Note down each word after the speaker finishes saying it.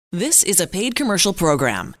This is a paid commercial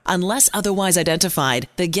program. Unless otherwise identified,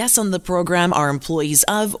 the guests on the program are employees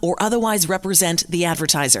of or otherwise represent the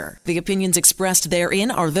advertiser. The opinions expressed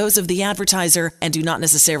therein are those of the advertiser and do not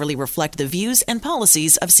necessarily reflect the views and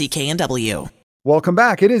policies of CKNW. Welcome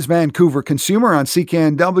back. It is Vancouver Consumer on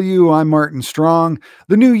CKNW. I'm Martin Strong.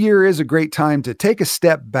 The new year is a great time to take a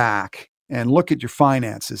step back and look at your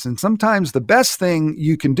finances. And sometimes the best thing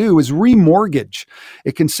you can do is remortgage.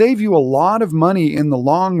 It can save you a lot of money in the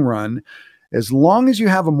long run, as long as you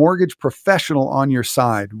have a mortgage professional on your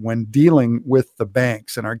side when dealing with the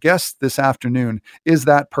banks. And our guest this afternoon is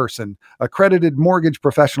that person, accredited mortgage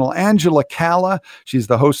professional Angela Calla. She's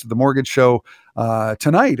the host of The Mortgage Show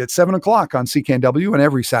tonight at 7 o'clock on CKNW and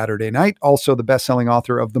every Saturday night. Also the best-selling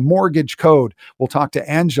author of The Mortgage Code. We'll talk to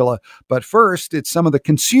Angela. But first, it's some of the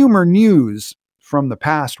consumer news from the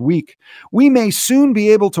past week. We may soon be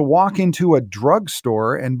able to walk into a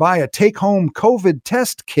drugstore and buy a take-home COVID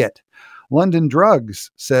test kit. London Drugs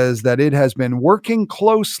says that it has been working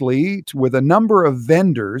closely with a number of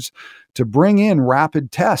vendors to bring in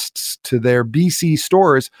rapid tests to their BC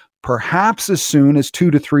stores, perhaps as soon as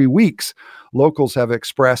 2 to 3 weeks. Locals have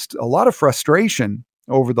expressed a lot of frustration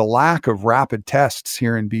over the lack of rapid tests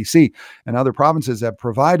here in BC, and other provinces have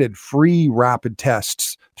provided free rapid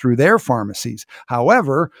tests through their pharmacies.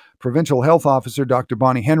 However, Provincial Health Officer Dr.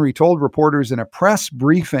 Bonnie Henry told reporters in a press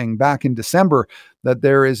briefing back in December that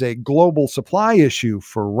there is a global supply issue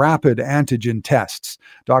for rapid antigen tests.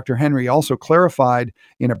 Dr. Henry also clarified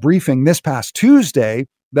in a briefing this past Tuesday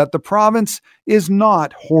that the province is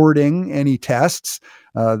not hoarding any tests.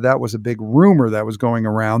 That was a big rumor that was going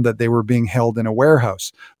around, that they were being held in a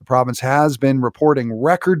warehouse. The province has been reporting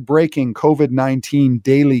record-breaking COVID-19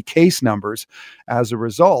 daily case numbers. As a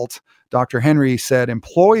result, Dr. Henry said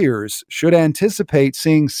employers should anticipate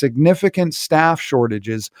seeing significant staff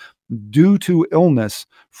shortages due to illness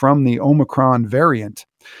from the Omicron variant.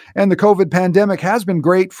 And the COVID pandemic has been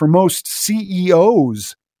great for most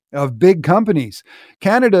CEOs of big companies.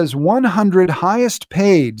 Canada's 100 highest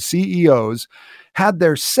paid CEOs had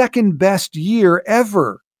their second best year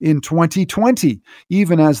ever in 2020,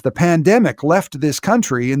 even as the pandemic left this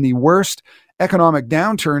country in the worst economic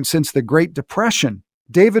downturn since the Great Depression.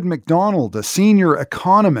 David McDonald, a senior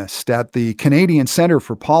economist at the Canadian Centre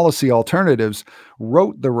for Policy Alternatives,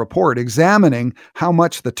 wrote the report examining how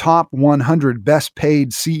much the top 100 best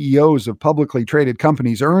paid CEOs of publicly traded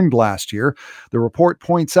companies earned last year. The report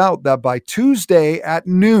points out that by Tuesday at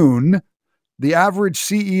noon, the average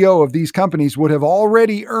CEO of these companies would have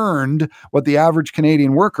already earned what the average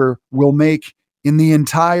Canadian worker will make in the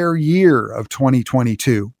entire year of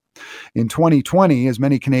 2022. In 2020, as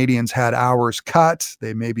many Canadians had hours cut,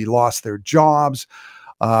 they maybe lost their jobs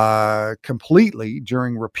completely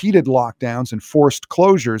during repeated lockdowns and forced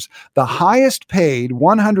closures. The highest paid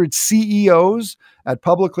 100 CEOs at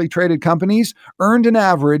publicly traded companies earned an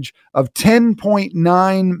average of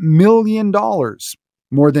 $10.9 million.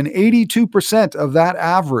 More than 82% of that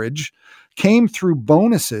average came through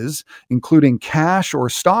bonuses, including cash or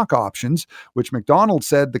stock options, which McDonald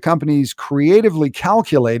said the companies creatively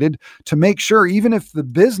calculated to make sure even if the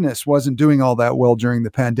business wasn't doing all that well during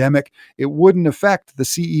the pandemic, it wouldn't affect the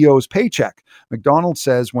CEO's paycheck. McDonald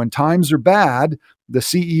says when times are bad, the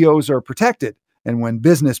CEOs are protected, and when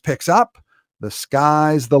business picks up, the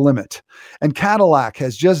sky's the limit. And Cadillac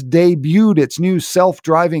has just debuted its new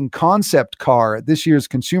self-driving concept car at this year's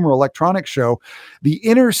Consumer Electronics Show. The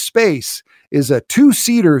Inner Space is a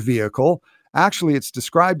two-seater vehicle. Actually, it's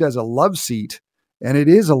described as a love seat, and it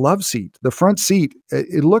is a love seat. The front seat,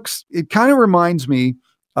 it kind of reminds me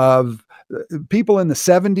of people in the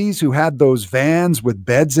 70s who had those vans with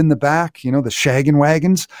beds in the back, you know, the shaggin'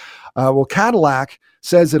 wagons. Well, Cadillac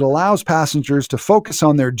says it allows passengers to focus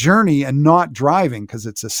on their journey and not driving because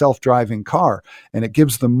it's a self-driving car, and it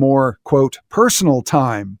gives them more, quote, personal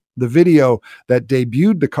time. The video that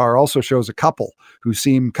debuted the car also shows a couple who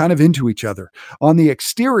seem kind of into each other. On the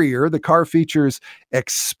exterior, the car features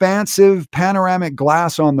expansive panoramic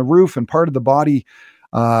glass on the roof and part of the body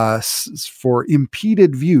for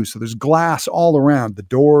impeded view. So there's glass all around, the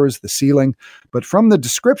doors, the ceiling. But from the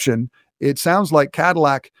description, it sounds like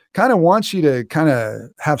Cadillac kind of wants you to kind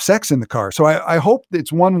of have sex in the car. So I hope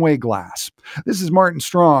it's one-way glass. This is Martin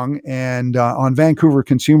Strong, and on Vancouver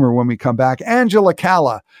Consumer, when we come back, Angela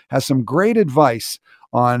Calla has some great advice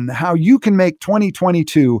on how you can make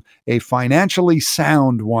 2022 a financially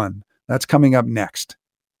sound one. That's coming up next.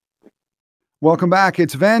 Welcome back.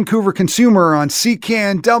 It's Vancouver Consumer on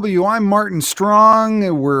CKNW. I'm Martin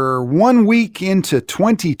Strong. We're 1 week into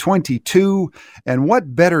 2022, and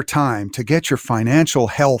what better time to get your financial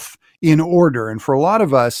health in order. And for a lot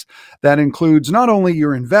of us, that includes not only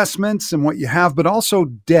your investments and what you have, but also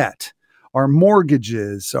debt, our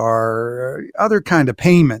mortgages, our other kind of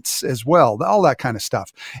payments as well, all that kind of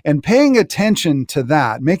stuff. And paying attention to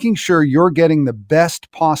that, making sure you're getting the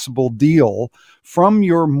best possible deal from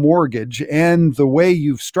your mortgage and the way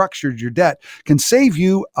you've structured your debt can save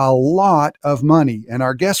you a lot of money. And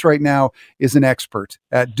our guest right now is an expert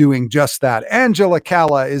at doing just that. Angela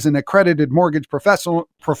Calla is an accredited mortgage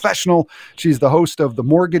professional. She's the host of The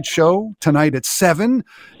Mortgage Show tonight at 7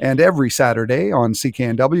 and every Saturday on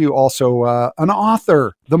CKNW. Also an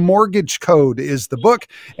author. The Mortgage Code is the book.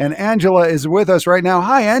 And Angela is with us right now.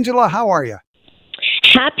 Hi, Angela. How are you?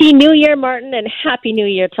 Happy New Year, Martin, and Happy New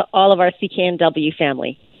Year to all of our CKNW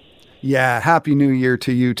family. Yeah, Happy New Year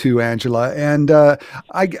to you too, Angela. And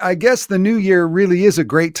I guess the new year really is a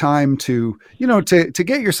great time to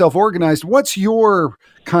get yourself organized. What's your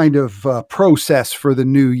kind of process for the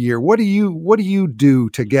new year? What do you do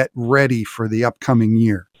to get ready for the upcoming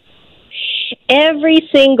year? Every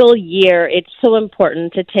single year, it's so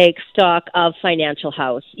important to take stock of financial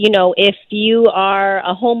house. If you are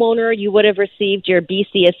a homeowner, you would have received your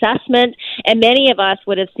BC assessment, and many of us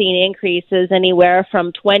would have seen increases anywhere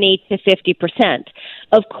from 20 to 50%.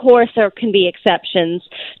 Of course, there can be exceptions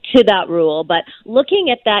to that rule, but looking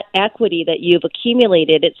at that equity that you've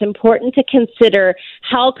accumulated, it's important to consider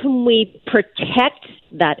how can we protect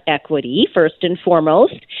that equity first and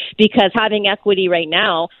foremost, because having equity right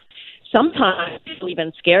now, sometimes people are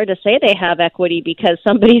even scared to say they have equity because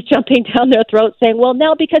somebody's jumping down their throat saying, well,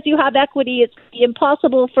 now because you have equity, it's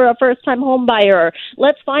impossible for a first-time home buyer.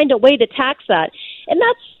 Let's find a way to tax that. And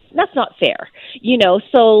that's not fair.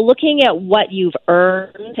 So looking at what you've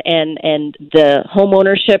earned and the home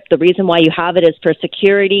ownership, the reason why you have it is for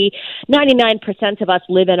security. 99% of us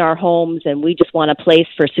live in our homes and we just want a place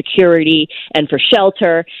for security and for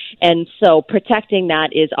shelter. And so protecting that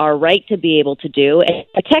is our right to be able to do, and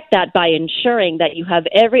protect that by ensuring that you have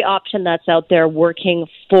every option that's out there working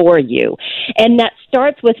for you. And that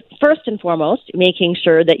starts with, first and foremost, making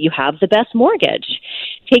sure that you have the best mortgage.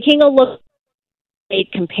 Taking a look,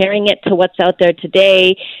 comparing it to what's out there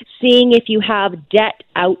today, seeing if you have debt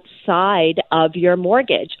outside of your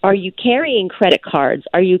mortgage. Are you carrying credit cards?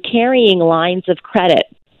 Are you carrying lines of credit?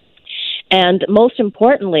 And most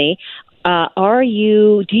importantly,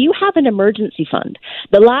 do you have an emergency fund?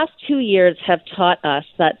 The last 2 years have taught us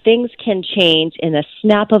that things can change in a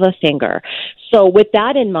snap of a finger. So with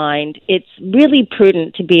that in mind, it's really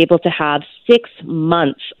prudent to be able to have 6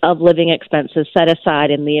 months of living expenses set aside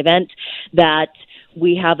in the event that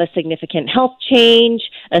we have a significant health change,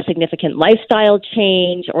 a significant lifestyle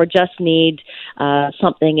change, or just need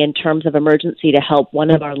something in terms of emergency to help one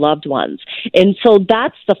of our loved ones. And so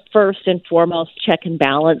that's the first and foremost check and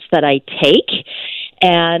balance that I take.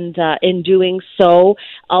 And in doing so,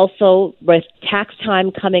 also with tax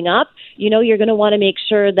time coming up, you're going to want to make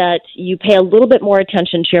sure that you pay a little bit more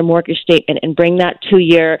attention to your mortgage statement and bring that to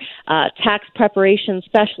your tax preparation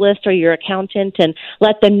specialist or your accountant and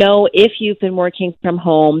let them know if you've been working from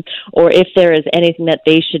home or if there is anything that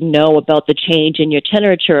they should know about the change in your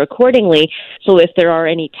temperature accordingly. So if there are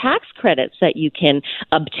any tax credits that you can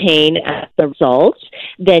obtain as a result,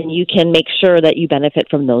 then you can make sure that you benefit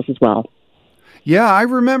from those as well. Yeah, I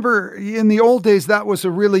remember in the old days, that was a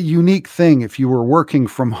really unique thing. If you were working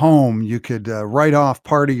from home, you could write off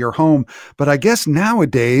part of your home. But I guess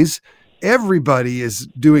nowadays, everybody is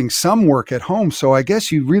doing some work at home. So I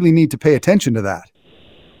guess you really need to pay attention to that.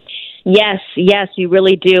 Yes, you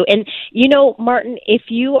really do. And, Martin, if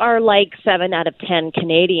you are like 7 out of 10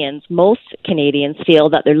 Canadians, most Canadians feel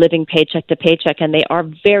that they're living paycheck to paycheck, and they are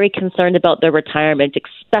very concerned about their retirement,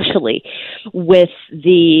 especially with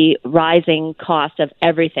the rising cost of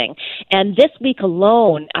everything. And this week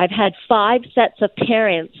alone, I've had 5 sets of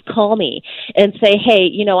parents call me and say, hey,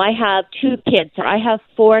 I have 2 kids or I have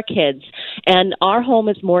 4 kids, and our home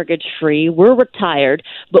is mortgage free. We're retired,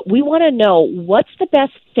 but we want to know what's the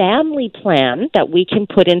best family plan that we can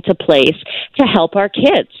put into place to help our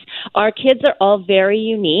kids. Our kids are all very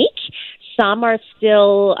unique. Some are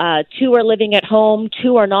still, 2 are living at home,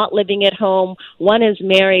 2 are not living at home, 1 is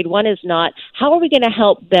married, 1 is not. How are we going to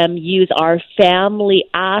help them use our family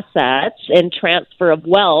assets and transfer of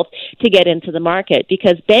wealth to get into the market?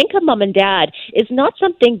 Because Bank of Mom and Dad is not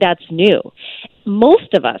something that's new.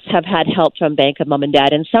 Most of us have had help from Bank of Mom and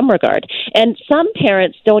Dad in some regard. And some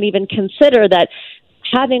parents don't even consider that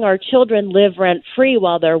having our children live rent-free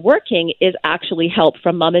while they're working is actually help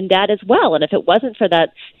from mom and dad as well. And if it wasn't for that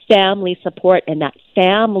family support and that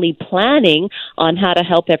family planning on how to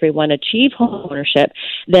help everyone achieve homeownership,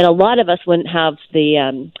 then a lot of us wouldn't have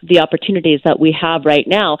the opportunities that we have right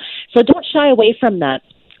now. So don't shy away from that.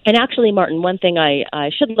 And actually, Martin, one thing I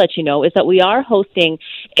should let you know is that we are hosting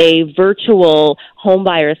a virtual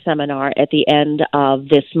homebuyer seminar at the end of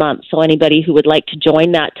this month. So anybody who would like to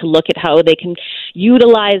join that to look at how they can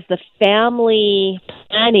utilize the family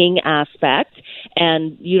planning aspect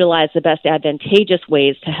and utilize the best advantageous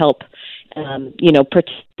ways to help, protect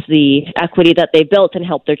the equity that they built and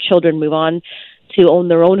help their children move on to own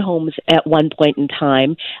their own homes at one point in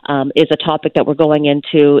time, is a topic that we're going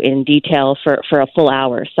into in detail for a full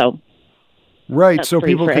hour. So, right. So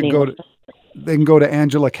people can go to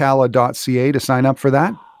angelacalla.ca to sign up for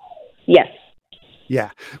that. Yes. Yeah.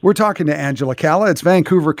 We're talking to Angela Calla. It's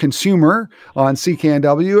Vancouver Consumer on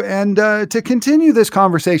CKNW. And to continue this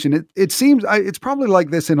conversation, it seems it's probably like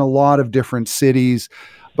this in a lot of different cities.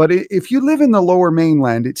 But if you live in the Lower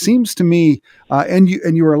Mainland, it seems to me, and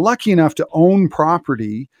you are lucky enough to own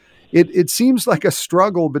property, it seems like a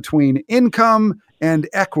struggle between income and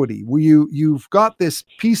equity, where you've got this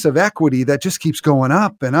piece of equity that just keeps going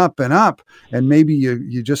up and up and up, and maybe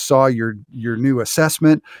you just saw your new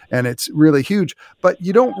assessment and it's really huge, but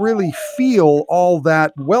you don't really feel all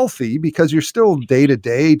that wealthy because you're still day to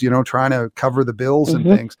day, trying to cover the bills and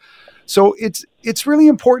things. So it's really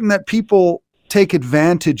important that people take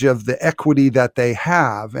advantage of the equity that they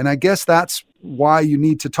have. And I guess that's why you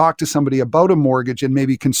need to talk to somebody about a mortgage and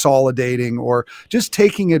maybe consolidating or just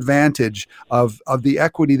taking advantage of the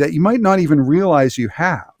equity that you might not even realize you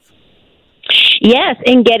have. Yes,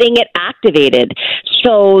 and getting it activated.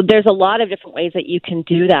 So there's a lot of different ways that you can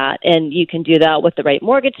do that. And you can do that with the right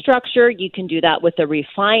mortgage structure. You can do that with a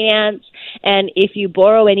refinance. And if you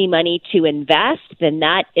borrow any money to invest, then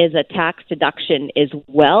that is a tax deduction as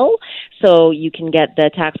well. So you can get the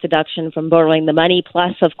tax deduction from borrowing the money,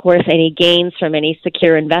 plus, of course, any gains from any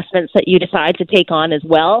secure investments that you decide to take on as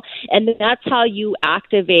well. And that's how you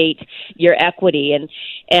activate your equity.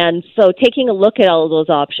 And so taking a look at all of those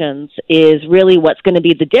options is really what's going to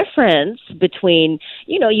be the difference between,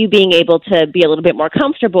 you being able to be a little bit more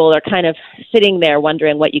comfortable or kind of sitting there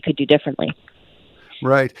wondering what you could do differently.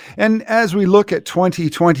 Right. And as we look at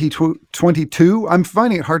 2022, I'm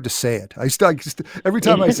finding it hard to say it. Every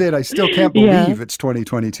time I say it, I still can't believe it's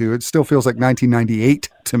 2022. It still feels like 1998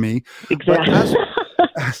 to me. Exactly. But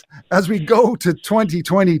as we go to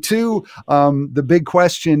 2022, the big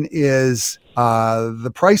question is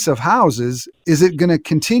the price of houses. Is it going to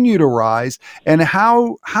continue to rise? And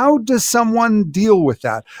how does someone deal with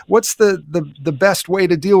that? What's the best way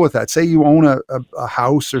to deal with that? Say you own a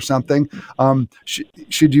house or something.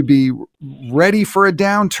 Should you be ready for a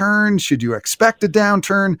downturn? Should you expect a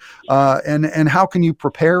downturn? And how can you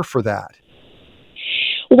prepare for that?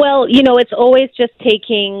 Well, it's always just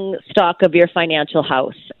taking stock of your financial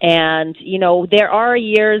house. And, there are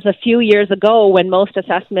a few years ago when most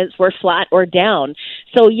assessments were flat or down.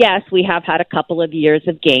 So, yes, we have had a couple of years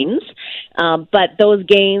of gains, but those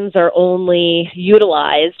gains are only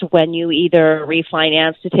utilized when you either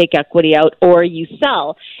refinance to take equity out or you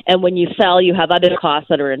sell. And when you sell, you have other costs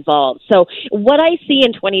that are involved. So what I see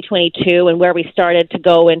in 2022 and where we started to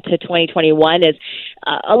go into 2021 is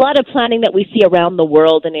a lot of planning that we see around the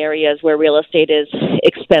world in areas where real estate is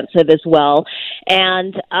expensive as well.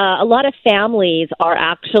 And a lot of families are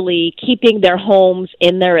actually keeping their homes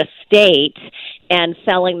in their estate and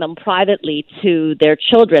selling them privately to their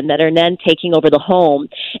children that are then taking over the home.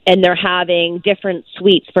 And they're having different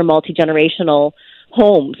suites for multi-generational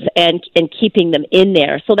homes and keeping them in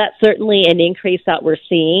there. So that's certainly an increase that we're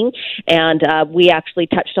seeing. And we actually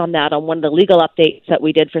touched on that on one of the legal updates that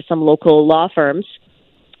we did for some local law firms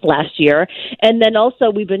last year. And then also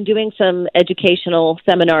we've been doing some educational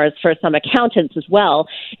seminars for some accountants as well.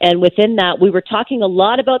 And within that, we were talking a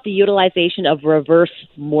lot about the utilization of reverse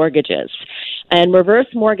mortgages. And reverse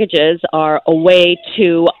mortgages are a way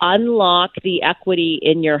to unlock the equity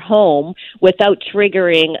in your home without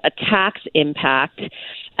triggering a tax impact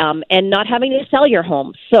and not having to sell your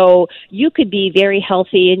home. So you could be very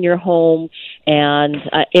healthy in your home and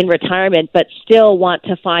in retirement, but still want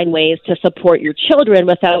to find ways to support your children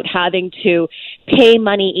without having to pay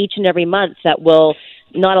money each and every month that will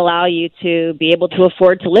not allow you to be able to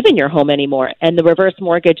afford to live in your home anymore. And the reverse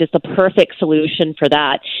mortgage is the perfect solution for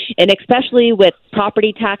that. And especially with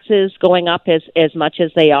property taxes going up as much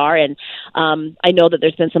as they are. And I know that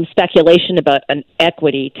there's been some speculation about an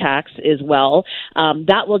equity tax as well.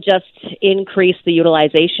 That will just increase the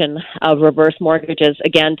utilization of reverse mortgages,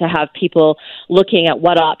 again, to have people looking at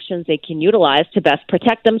what options they can utilize to best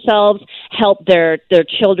protect themselves, help their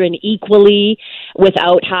children equally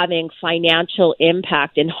without having financial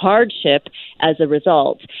impact and hardship as a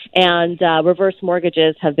result. And reverse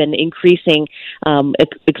mortgages have been increasing,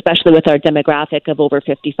 especially with our demographic of over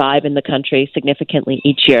 55 in the country, significantly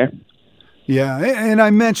each year. Yeah, and I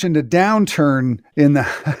mentioned a downturn in the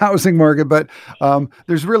housing market, but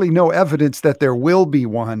there's really no evidence that there will be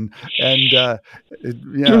one. And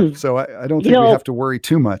so I don't think we have to worry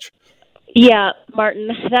too much. Yeah, Martin,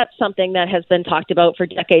 that's something that has been talked about for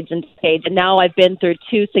decades and decades. And now I've been through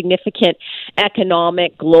two significant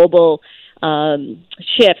economic global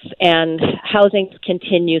shifts, and housing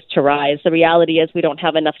continues to rise. The reality is we don't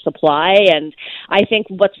have enough supply, and I think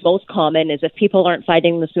what's most common is if people aren't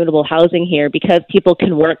finding the suitable housing here, because people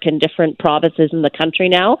can work in different provinces in the country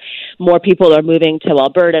now, more people are moving to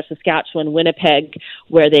Alberta, Saskatchewan, Winnipeg,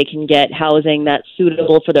 where they can get housing that's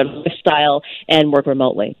suitable for their lifestyle and work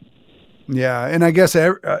remotely. Yeah, and I guess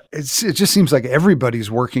it just seems like everybody's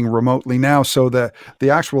working remotely now, so the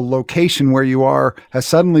actual location where you are has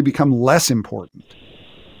suddenly become less important.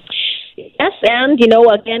 Yes, and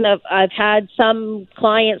again, I've had some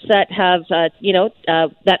clients that have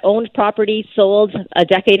that owned property sold a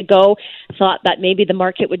decade ago, thought that maybe the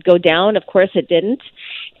market would go down. Of course, it didn't.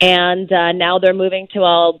 And now they're moving to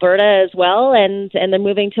Alberta as well, and they're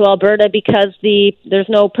moving to Alberta because there's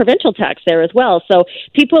no provincial tax there as well. So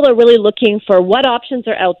people are really looking for what options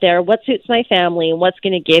are out there, what suits my family, and what's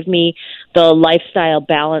going to give me the lifestyle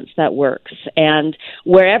balance that works. And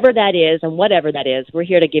wherever that is and whatever that is, we're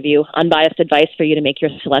here to give you unbiased advice for you to make your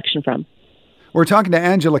selection from. We're talking to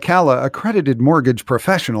Angela Calla, accredited mortgage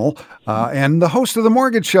professional and the host of The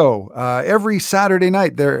Mortgage Show. Every Saturday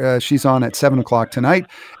night, she's on at 7 o'clock tonight.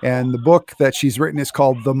 And the book that she's written is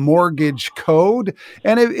called The Mortgage Code.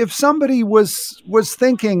 And if somebody was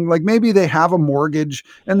thinking, like maybe they have a mortgage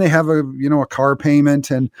and they have a car payment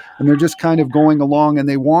and they're just kind of going along and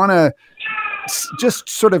they want to just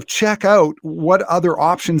sort of check out what other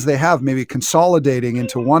options they have, maybe consolidating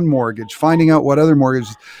into one mortgage, finding out what other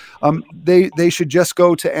mortgages, they should just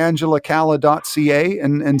go to angelacalla.ca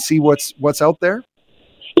and see what's out there.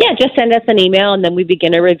 Yeah, just send us an email and then we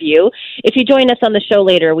begin a review. If you join us on the show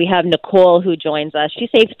later, we have Nicole who joins us. She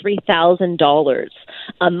saves $3,000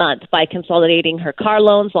 a month by consolidating her car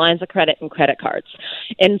loans, lines of credit, and credit cards.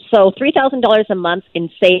 And so $3,000 a month in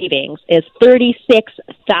savings is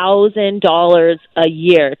 $36,000 a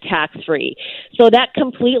year tax-free. So that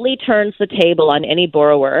completely turns the table on any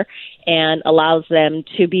borrower and allows them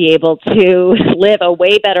to be able to live a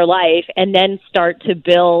way better life and then start to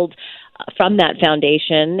build from that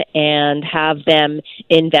foundation and have them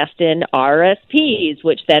invest in RSPs,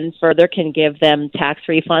 which then further can give them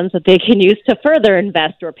tax-free funds that they can use to further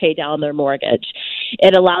invest or pay down their mortgage.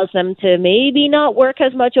 It allows them to maybe not work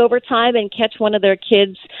as much overtime and catch one of their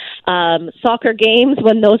kids' soccer games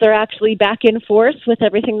when those are actually back in force with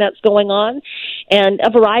everything that's going on, and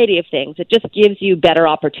a variety of things. It just gives you better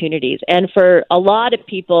opportunities. And for a lot of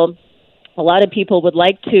people would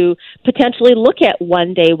like to potentially look at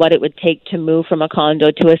one day what it would take to move from a condo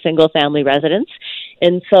to a single-family residence.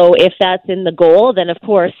 And so if that's in the goal, then, of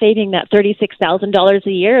course, saving that $36,000 a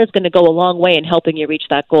year is going to go a long way in helping you reach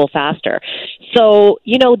that goal faster. So,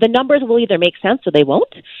 the numbers will either make sense or they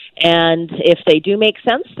won't. And if they do make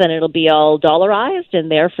sense, then it'll be all dollarized and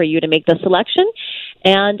there for you to make the selection.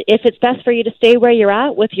 And if it's best for you to stay where you're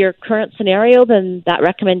at with your current scenario, then that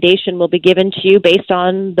recommendation will be given to you based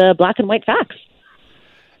on the black and white facts.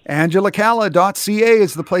 angelacalla.ca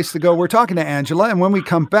is the place to go. We're talking to Angela, and when we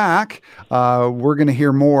come back, we're going to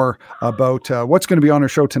hear more about what's going to be on our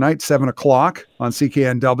show tonight, 7 o'clock on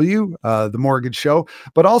CKNW, The Mortgage Show.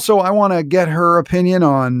 But also, I want to get her opinion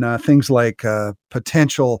on things like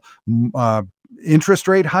potential interest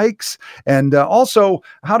rate hikes, and also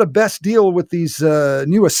how to best deal with these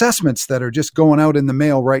new assessments that are just going out in the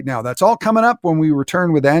mail right now. That's all coming up when we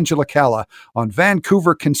return with Angela Calla on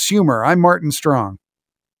Vancouver Consumer. I'm Martin Strong.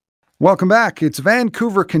 Welcome back. It's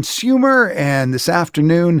Vancouver Consumer, and this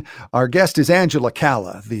afternoon, our guest is Angela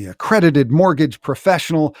Calla, the accredited mortgage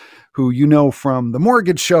professional who you know from The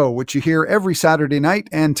Mortgage Show, which you hear every Saturday night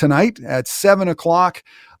and tonight at 7 o'clock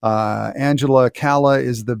Angela Calla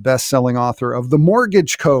is the best-selling author of The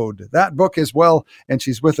Mortgage Code, that book as well, and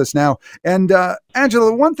she's with us now. And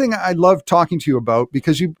Angela, one thing I love talking to you about,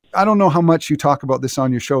 because I don't know how much you talk about this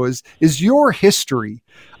on your show, is your history.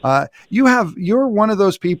 You're one of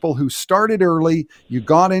those people who started early, you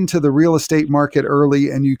got into the real estate market early,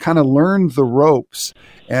 and you kind of learned the ropes.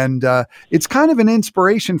 And it's kind of an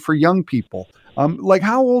inspiration for young people. Like,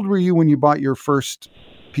 how old were you when you bought your first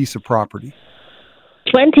piece of property?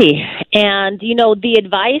 20. And, the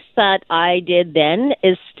advice that I did then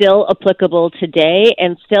is still applicable today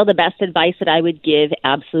and still the best advice that I would give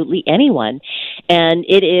absolutely anyone. And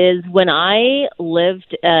it is when I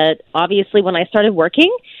lived, obviously when I started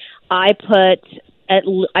working, I put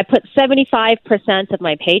 75% of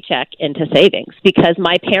my paycheck into savings because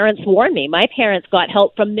my parents warned me. My parents got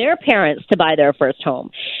help from their parents to buy their first home.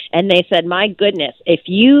 And they said, my goodness, if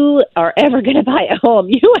you are ever going to buy a home,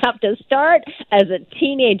 you have to start as a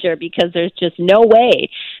teenager because there's just no way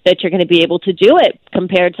that you're going to be able to do it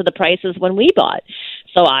compared to the prices when we bought.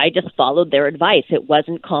 So I just followed their advice. It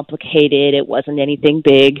wasn't complicated. It wasn't anything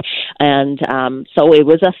big. And so it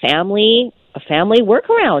was a family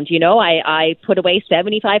workaround. I put away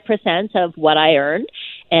 75% of what I earned,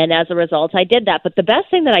 and as a result, I did that. But the best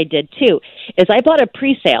thing that I did, too, is I bought a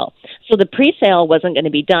pre-sale. So the pre-sale wasn't going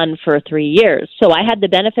to be done for 3 years. So I had the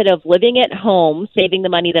benefit of living at home, saving the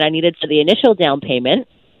money that I needed for the initial down payment,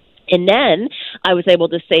 and then I was able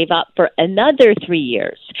to save up for another 3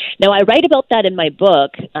 years. Now, I write about that in my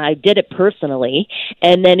book. I did it personally.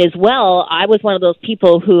 And then as well, I was one of those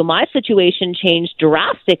people who my situation changed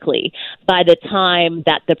drastically by the time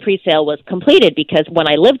that the pre-sale was completed, because when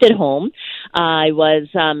I lived at home, I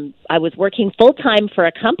was working full-time for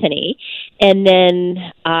a company. And then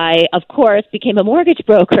I, of course, became a mortgage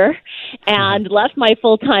broker and left my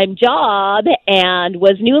full-time job and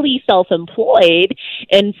was newly self-employed.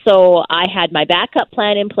 And so I had my backup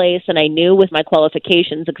plan in place, and I knew with my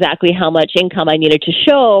qualifications exactly how much income I needed to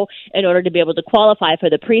show in order to be able to qualify for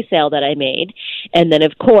the pre-sale that I made. And then,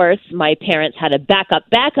 of course, my parents had a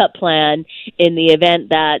backup plan in the event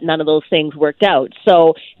that none of those things worked out.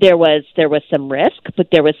 So there was some risk, but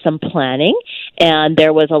there was some planning, and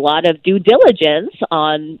there was a lot of due diligence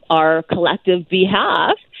on our collective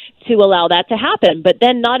behalf to allow that to happen. But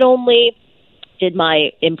then not only did my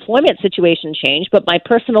employment situation change, but my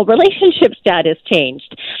personal relationship status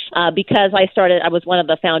changed because I was one of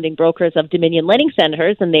the founding brokers of Dominion Lending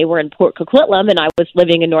Centers, and they were in Port Coquitlam, and I was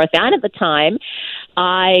living in North Van at the time.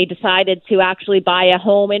 I decided to actually buy a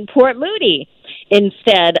home in Port Moody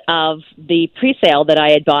instead of the pre-sale that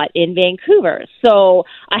I had bought in Vancouver. So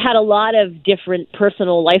I had a lot of different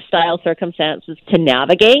personal lifestyle circumstances to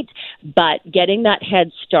navigate, but getting that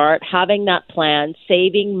head start, having that plan,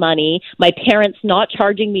 saving money, my parents not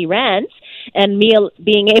charging me rent, and me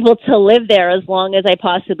being able to live there as long as I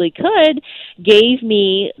possibly could gave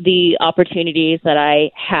me the opportunities that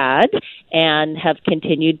I had and have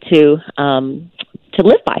continued to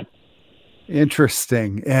live by.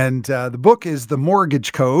 Interesting. And the book is The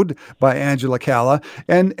Mortgage Code by Angela Calla.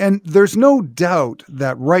 And there's no doubt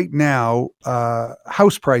that right now,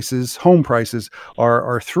 home prices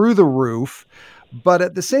are through the roof. But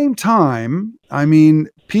at the same time, I mean,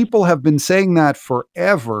 people have been saying that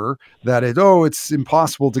forever, that it's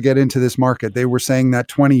impossible to get into this market. They were saying that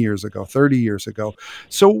 20 years ago, 30 years ago.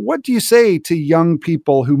 So what do you say to young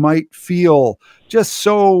people who might feel just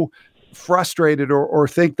so frustrated or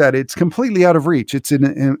think that it's completely out of reach? It's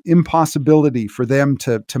an impossibility for them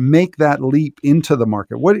to make that leap into the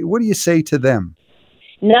market. What do you say to them?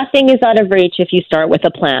 Nothing is out of reach if you start with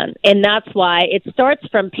a plan. And that's why it starts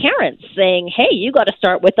from parents saying, hey, you got to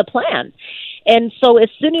start with a plan. And so as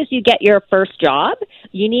soon as you get your first job,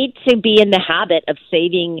 you need to be in the habit of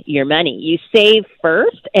saving your money. You save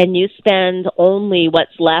first and you spend only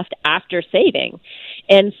what's left after saving.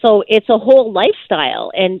 And so it's a whole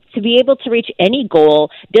lifestyle. And to be able to reach any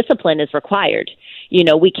goal, discipline is required.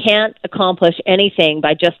 We can't accomplish anything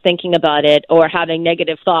by just thinking about it or having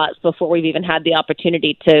negative thoughts before we've even had the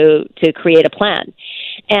opportunity to create a plan.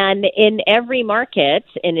 And in every market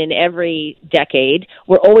and in every decade,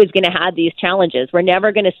 we're always going to have these challenges. We're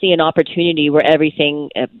never going to see an opportunity where everything,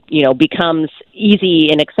 becomes easy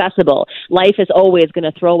and accessible. Life is always going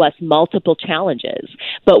to throw us multiple challenges,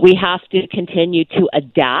 but we have to continue to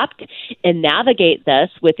adapt and navigate this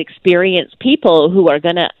with experienced people who are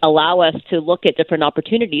going to allow us to look at different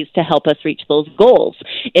opportunities to help us reach those goals.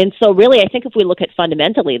 And so really, I think if we look at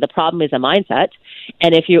fundamentally, the problem is a mindset.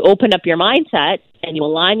 And if you open up your mindset and you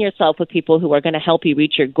align yourself with people who are going to help you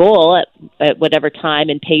reach your goal at whatever time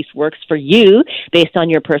and pace works for you based on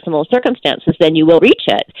your personal circumstances, then you will reach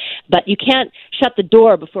it. But you can't shut the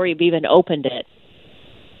door before you've even opened it.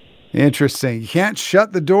 Interesting. You can't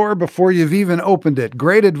shut the door before you've even opened it.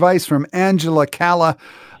 Great advice from Angela Calla,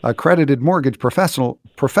 accredited mortgage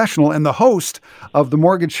professional and the host of The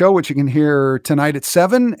Mortgage Show, which you can hear tonight at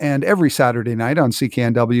 7 and every Saturday night on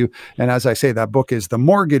CKNW. And as I say, that book is The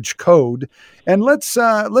Mortgage Code. And let's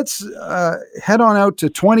head on out to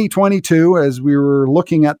 2022 as we were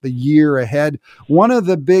looking at the year ahead. One of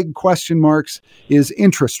the big question marks is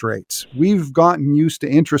interest rates. We've gotten used to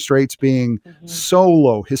interest rates being so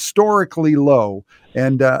low, historically low.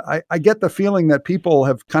 And I get the feeling that people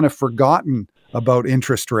have kind of forgotten about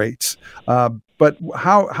interest rates. But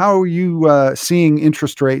how are you seeing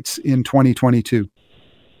interest rates in 2022?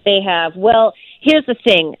 They have. Well, here's the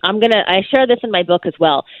thing. I share this in my book as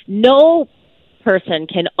well. No person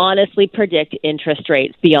can honestly predict interest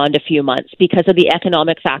rates beyond a few months because of the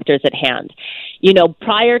economic factors at hand. You know,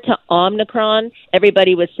 prior to Omicron,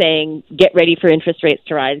 everybody was saying, get ready for interest rates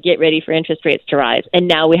to rise, get ready for interest rates to rise. And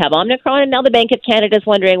now we have Omicron, and now the Bank of Canada is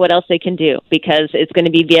wondering what else they can do because it's going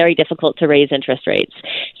to be very difficult to raise interest rates.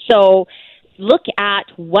 So look at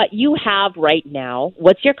what you have right now.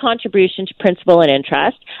 What's your contribution to principal and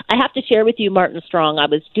interest? I have to share with you, Martin Strong, I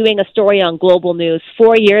was doing a story on Global News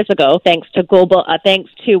 4 years ago, thanks to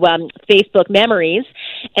Facebook Memories.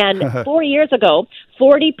 And 4 years ago,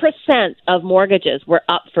 40% of mortgages were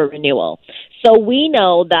up for renewal. So we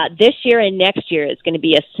know that this year and next year is going to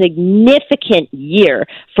be a significant year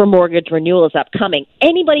for mortgage renewals upcoming.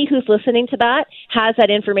 Anybody who's listening to that has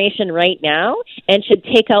that information right now and should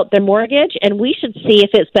take out their mortgage, and we should see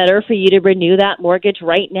if it's better for you to renew that mortgage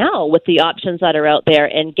right now with the options that are out there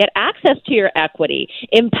and get access to your equity.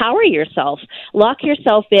 Empower yourself. Lock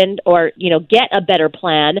yourself in or, get a better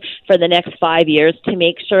plan for the next 5 years to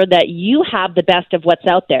make sure that you have the best of what's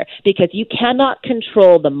out there, because you cannot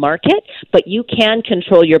control the market, but you can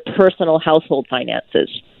control your personal household finances.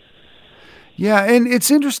 Yeah, and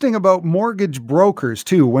it's interesting about mortgage brokers,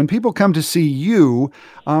 too. When people come to see you,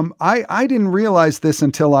 I didn't realize this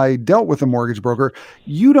until I dealt with a mortgage broker.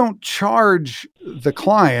 You don't charge the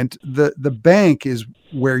client. The bank is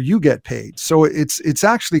where you get paid. So it's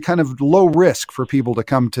actually kind of low risk for people to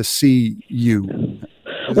come to see you.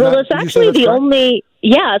 It's actually the only...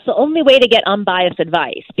 Yeah, it's the only way to get unbiased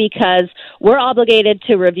advice, because we're obligated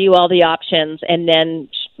to review all the options and then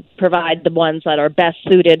provide the ones that are best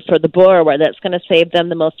suited for the borrower that's going to save them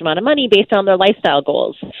the most amount of money based on their lifestyle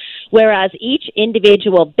goals. Whereas each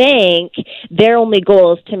individual bank, their only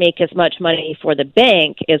goal is to make as much money for the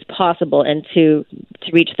bank as possible and to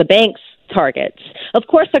reach the bank's targets. Of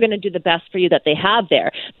course, they're going to do the best for you that they have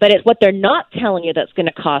there, but it's what they're not telling you that's going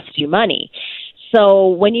to cost you money. So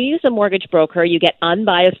when you use a mortgage broker, you get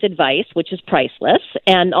unbiased advice, which is priceless,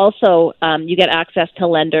 and also you get access to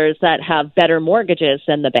lenders that have better mortgages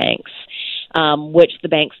than the banks, which the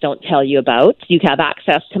banks don't tell you about. You have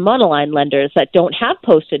access to monoline lenders that don't have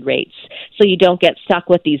posted rates, so you don't get stuck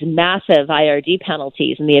with these massive IRD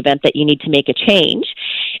penalties in the event that you need to make a change.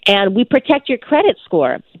 And we protect your credit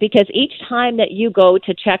score, because each time that you go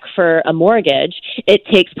to check for a mortgage, it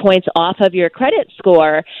takes points off of your credit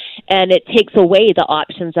score, and it takes away the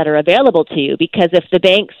options that are available to you. Because if the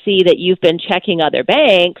banks see that you've been checking other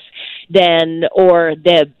banks, or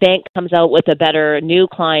the bank comes out with a better new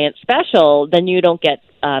client special, then you don't get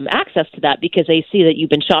access to that because they see that you've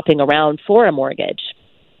been shopping around for a mortgage.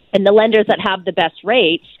 And the lenders that have the best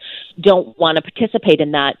rates don't want to participate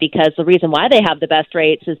in that, because the reason why they have the best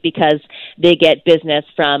rates is because they get business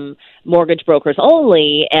from mortgage brokers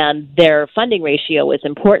only, and their funding ratio is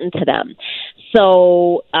important to them.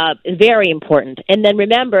 So very important. And then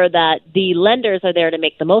remember that the lenders are there to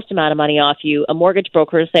make the most amount of money off you. A mortgage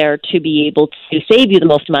broker is there to be able to save you the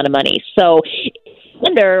most amount of money. So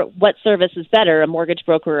wonder what service is better, a mortgage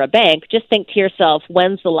broker or a bank. Just think to yourself,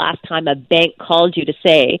 when's the last time a bank called you to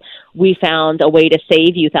say, we found a way to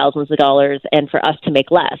save you thousands of dollars and for us to make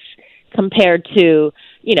less, compared to,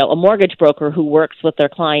 a mortgage broker who works with their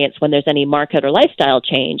clients when there's any market or lifestyle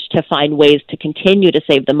change to find ways to continue to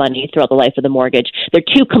save the money throughout the life of the mortgage. They're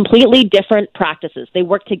two completely different practices. They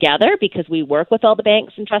work together because we work with all the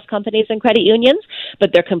banks and trust companies and credit unions,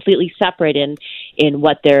 but they're completely separate in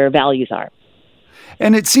what their values are.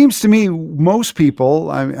 And it seems to me most people,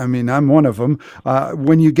 I mean, I'm one of them,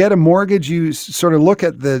 when you get a mortgage, you sort of look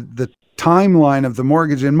at the timeline of the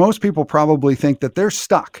mortgage, and most people probably think that they're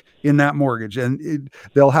stuck in that mortgage, and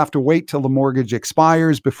they'll have to wait till the mortgage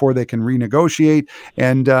expires before they can renegotiate.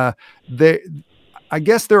 And I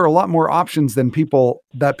guess there are a lot more options than people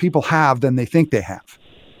have than they think they have.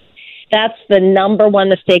 That's the number one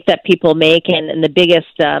mistake that people make, and the biggest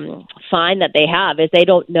fine that they have is they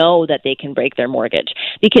don't know that they can break their mortgage.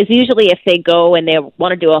 Because usually if they go and they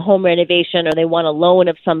want to do a home renovation or they want a loan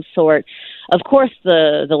of some sort, of course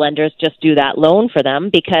the lenders just do that loan for them,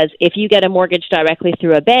 because if you get a mortgage directly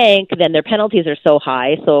through a bank, then their penalties are so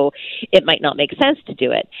high, so it might not make sense to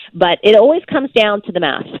do it. But it always comes down to the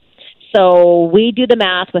math. So we do the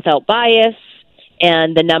math without bias.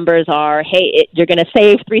 And the numbers are, hey, you're going to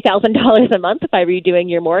save $3,000 a month by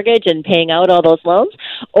redoing your mortgage and paying out all those loans.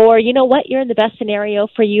 Or, you know what, you're in the best scenario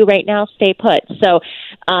for you right now, stay put. So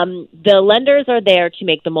the lenders are there to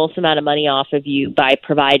make the most amount of money off of you by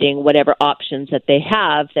providing whatever options that they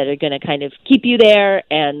have that are going to kind of keep you there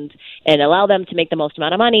and allow them to make the most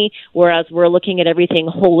amount of money, whereas we're looking at everything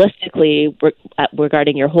holistically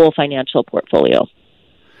regarding your whole financial portfolio.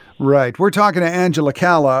 Right. We're talking to Angela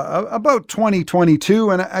Calla about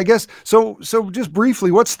 2022. And I guess, so just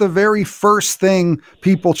briefly, what's the very first thing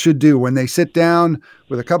people should do when they sit down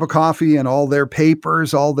with a cup of coffee and all their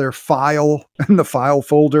papers, all their file in the file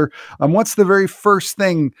folder? What's the very first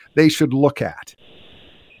thing they should look at?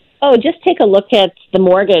 Oh, just take a look at the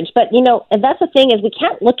mortgage. But, and that's the thing is we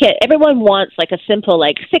can't look at, everyone wants like a simple,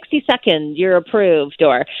 60 seconds, you're approved,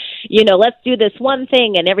 or, let's do this one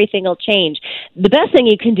thing and everything will change. The best thing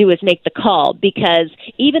you can do is make the call, because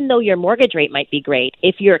even though your mortgage rate might be great,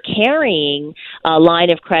 if you're carrying a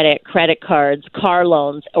line of credit, credit cards, car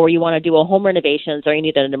loans, or you want to do a home renovations, or you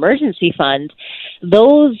need an emergency fund,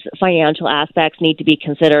 those financial aspects need to be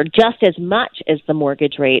considered just as much as the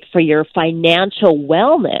mortgage rate for your financial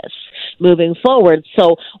wellness moving forward.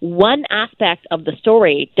 So one aspect of the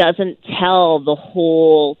story doesn't tell the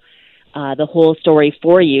whole story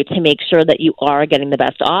for you to make sure that you are getting the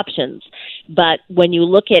best options. But when you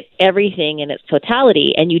look at everything in its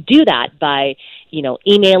totality, and you do that by,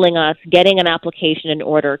 emailing us, getting an application in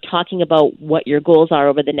order, talking about what your goals are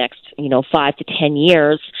over the next, 5 to 10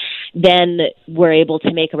 years, then we're able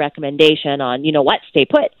to make a recommendation on, stay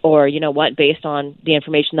put, or, based on the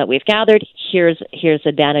information that we've gathered, here's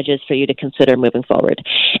advantages for you to consider moving forward.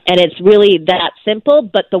 And it's really that simple,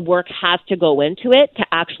 but the work has to go into it to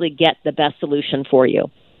actually get the best solution for you.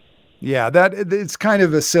 Yeah, it's kind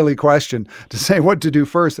of a silly question to say what to do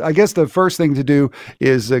first. I guess the first thing to do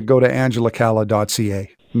is go to angelacalla.ca.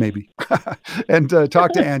 Maybe, and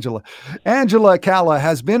talk to Angela. Angela Calla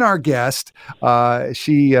has been our guest.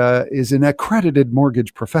 She is an accredited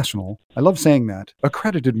mortgage professional. I love saying that.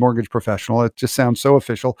 Accredited mortgage professional. It just sounds so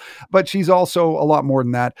official. But she's also a lot more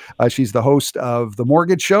than that. She's the host of The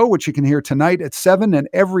Mortgage Show, which you can hear tonight at 7 and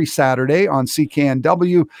every Saturday on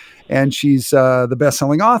CKNW. And she's the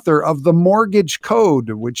best-selling author of The Mortgage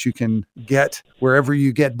Code, which you can get wherever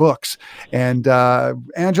you get books. And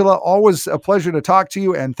Angela, always a pleasure to talk to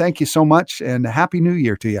you. And thank you so much. And Happy New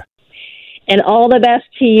Year to you. And all the best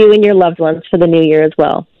to you and your loved ones for the new year as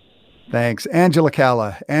well. Thanks. Angela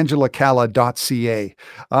Calla, angelacalla.ca.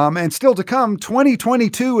 And still to come,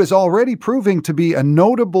 2022 is already proving to be a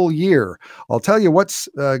notable year. I'll tell you what's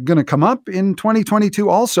going to come up in 2022.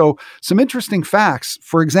 Also, some interesting facts.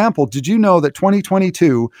 For example, did you know that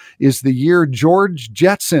 2022 is the year George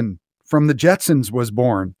Jetson from the Jetsons was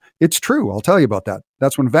born? It's true. I'll tell you about that.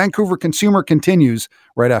 That's when Vancouver Consumer continues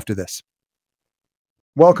right after this.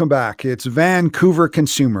 Welcome back. It's Vancouver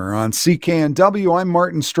Consumer on CKNW. I'm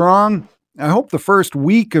Martin Strong. I hope the first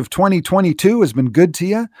week of 2022 has been good to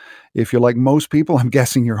you. If you're like most people, I'm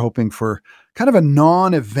guessing you're hoping for kind of a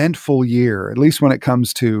non-eventful year, at least when it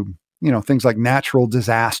comes to, things like natural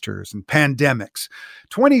disasters and pandemics.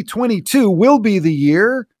 2022 will be the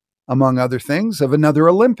year, among other things, of another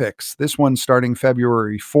Olympics. This one starting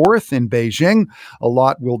February 4th in Beijing. A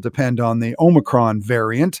lot will depend on the Omicron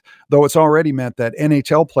variant, though it's already meant that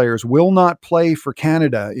NHL players will not play for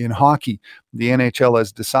Canada in hockey. The NHL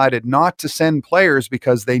has decided not to send players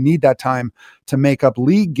because they need that time to make up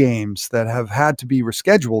league games that have had to be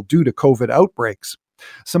rescheduled due to COVID outbreaks.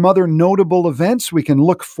 Some other notable events we can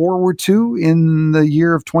look forward to in the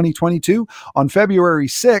year of 2022. On February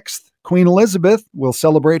 6th, Queen Elizabeth will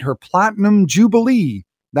celebrate her Platinum Jubilee.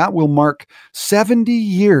 That will mark 70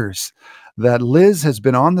 years that Liz has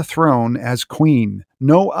been on the throne as Queen.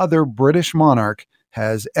 No other British monarch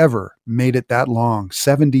has ever made it that long,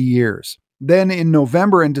 70 years. Then in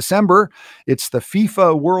November and December, it's the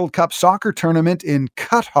FIFA World Cup soccer tournament in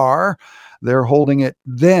Qatar. They're holding it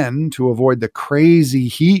then to avoid the crazy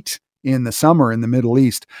heat in the summer in the Middle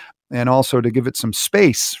East. and also to give it some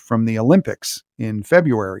space from the Olympics in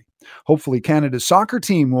February. Hopefully, Canada's soccer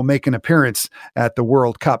team will make an appearance at the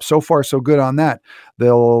World Cup. So far, so good on that.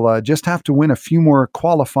 They'll just have to win a few more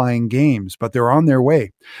qualifying games, but they're on their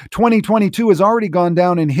way. 2022 has already gone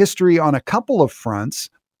down in history on a couple of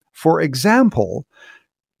fronts. For example,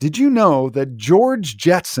 did you know that George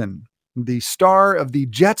Jetson, the star of the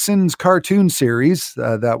Jetsons cartoon series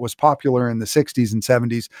that was popular in the 60s and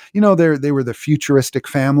 70s, they were the futuristic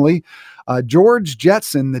family. George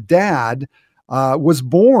Jetson, the dad, was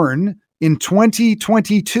born in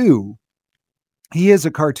 2022. He is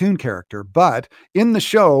a cartoon character, but in the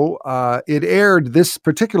show, this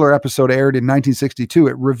particular episode aired in 1962.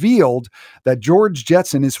 It revealed that George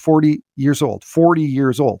Jetson is 40 years old.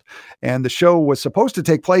 And the show was supposed to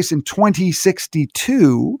take place in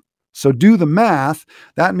 2062. So do the math.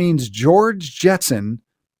 That means George Jetson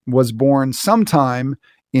was born sometime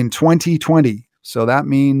in 2020. So that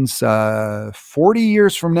means 40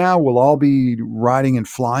 years from now, we'll all be riding in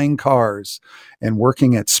flying cars and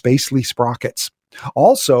working at Spacely Sprockets.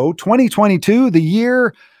 Also, 2022, the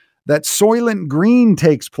year that Soylent Green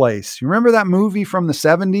takes place. You remember that movie from the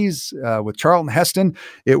 70s with Charlton Heston?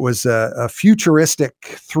 It was a futuristic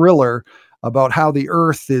thriller about how the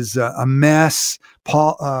earth is a mess.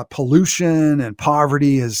 Pollution and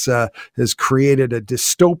poverty has created a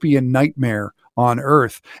dystopian nightmare on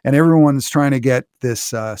Earth, and everyone's trying to get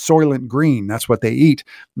this Soylent Green. That's what they eat.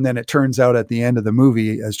 And then it turns out at the end of the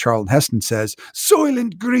movie, as Charlton Heston says,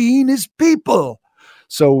 Soylent Green is people.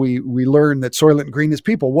 So we learn that Soylent Green is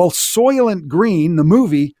people. Well, Soylent Green, the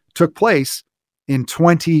movie, took place in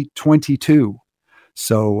 2022.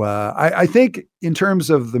 So I think in terms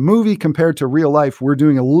of the movie compared to real life, we're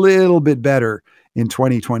doing a little bit better in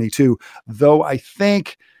 2022, though I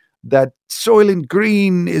think that Soylent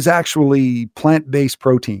Green is actually plant-based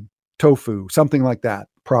protein, tofu, something like that,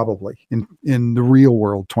 probably in the real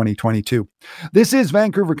world 2022. This is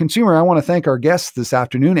Vancouver Consumer. I want to thank our guests this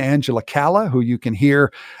afternoon, Angela Calla, who you can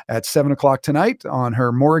hear at 7 o'clock tonight on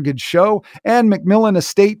her mortgage show, and Macmillan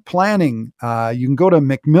Estate Planning. You can go to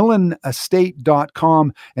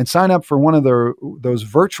macmillanestate.com and sign up for one of those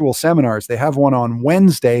virtual seminars. They have one on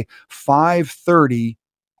Wednesday, 5:30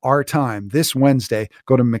 our time this Wednesday.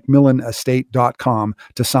 Go to macmillanestate.com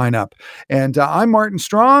to sign up. And I'm Martin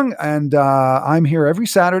Strong, and I'm here every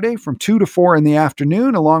Saturday from 2 to 4 in the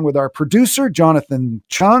afternoon, along with our producer, Jonathan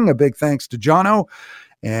Chung. A big thanks to Jono.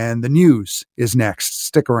 And the news is next.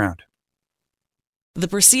 Stick around. The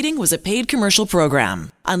proceeding was a paid commercial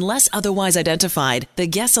program. Unless otherwise identified, the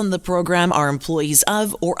guests on the program are employees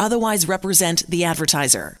of or otherwise represent the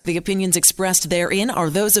advertiser. The opinions expressed therein are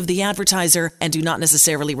those of the advertiser and do not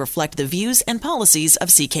necessarily reflect the views and policies of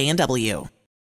CKNW.